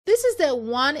the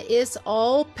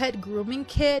one-is-all pet grooming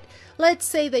kit. Let's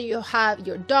say that you have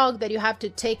your dog that you have to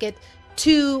take it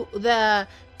to the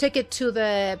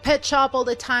pet shop all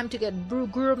the time to get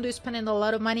groomed. You're spending a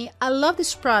lot of money. I love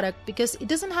this product because it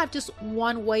doesn't have just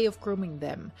one way of grooming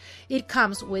them. It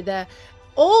comes with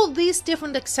all these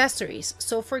different accessories.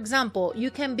 So for example,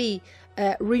 you can be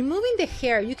removing the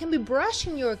hair. You can be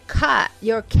brushing your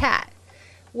cat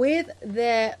with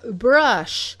the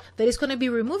brush that is going to be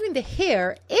removing the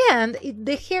hair, and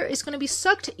the hair is going to be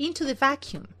sucked into the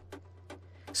vacuum.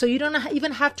 So you don't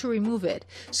even have to remove it.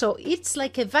 So it's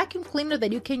like a vacuum cleaner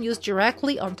that you can use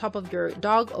directly on top of your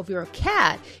dog, of your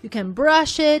cat. You can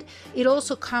brush it. It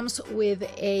also comes with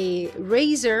a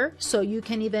razor, so you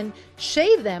can even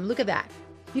shave them. Look at that.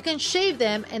 You can shave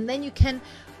them, and then you can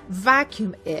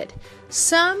vacuum it.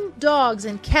 Some dogs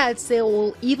and cats, they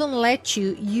will even let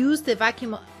you use the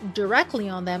vacuum directly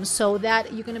on them so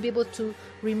that you're going to be able to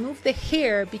remove the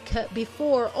hair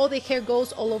before all the hair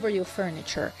goes all over your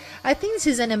furniture. I think this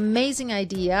is an amazing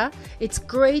idea. It's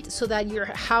great so that your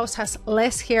house has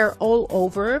less hair all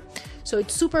over. So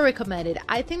it's super recommended.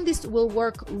 I think this will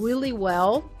work really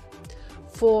well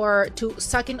to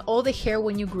suck in all the hair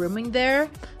when you're grooming them,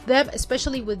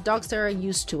 especially with dogs that are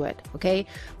used to it. Okay,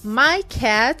 my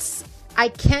cats, I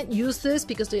can't use this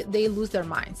because they lose their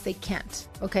minds. They can't.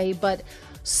 Okay, but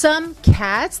some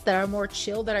cats that are more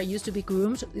chill, that are used to be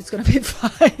groomed, it's gonna be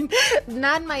fine.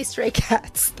 Not my stray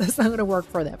cats. That's not gonna work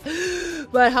for them.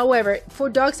 But however, for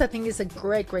dogs, I think it's a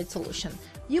great solution.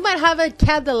 You might have a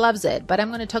cat that loves it, but I'm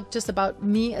going to talk just about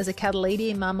me as a cat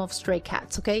lady and mom of stray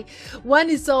cats, okay?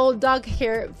 One-is-all dog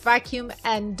hair vacuum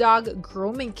and dog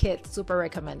grooming kit, super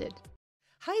recommended.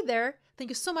 Hi there. Thank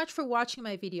you so much for watching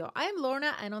my video. I am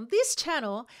Lorna, and on this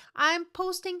channel, I'm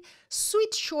posting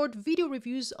sweet short video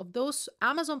reviews of those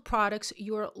Amazon products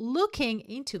you're looking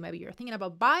into. Maybe you're thinking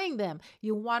about buying them.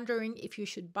 You're wondering if you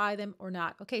should buy them or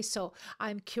not. Okay, so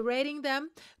I'm curating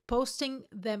them, posting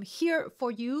them here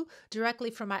for you directly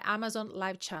from my Amazon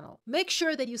live channel. Make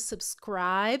sure that you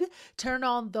subscribe, turn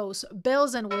on those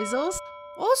bells and whistles.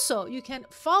 Also, you can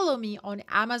follow me on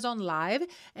Amazon Live,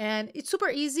 and it's super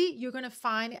easy. You're going to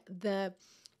find the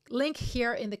link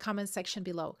here in the comment section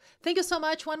below. Thank you so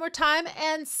much one more time,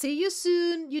 and see you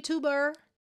soon, YouTuber.